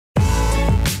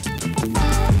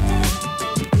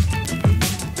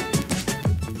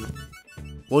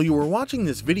While you are watching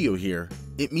this video here,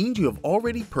 it means you have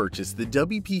already purchased the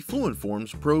WP Fluent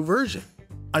Forms Pro version.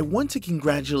 I want to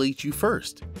congratulate you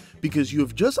first, because you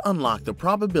have just unlocked the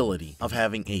probability of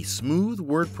having a smooth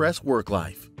WordPress work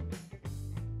life.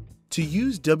 To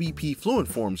use WP Fluent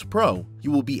Forms Pro,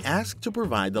 you will be asked to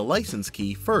provide the license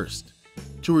key first.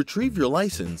 To retrieve your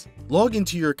license, log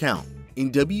into your account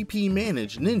in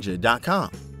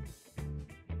WPManageNinja.com.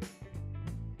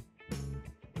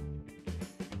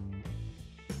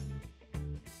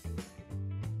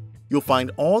 You'll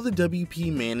find all the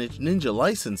WPManageNinja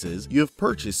licenses you have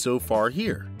purchased so far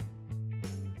here.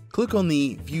 Click on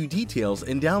the View Details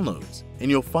and Downloads,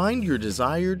 and you'll find your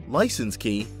desired license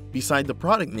key beside the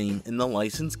product name in the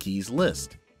license keys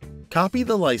list. Copy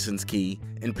the license key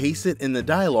and paste it in the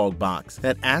dialog box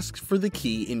that asks for the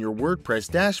key in your WordPress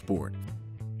dashboard.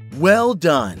 Well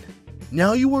done!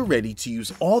 Now you are ready to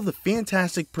use all the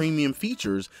fantastic premium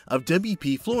features of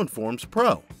WP Fluent Forms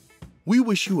Pro. We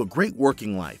wish you a great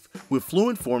working life with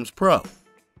Fluent Forms Pro.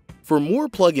 For more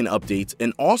plugin updates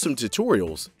and awesome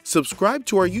tutorials, subscribe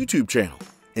to our YouTube channel,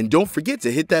 and don't forget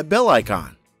to hit that bell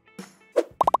icon.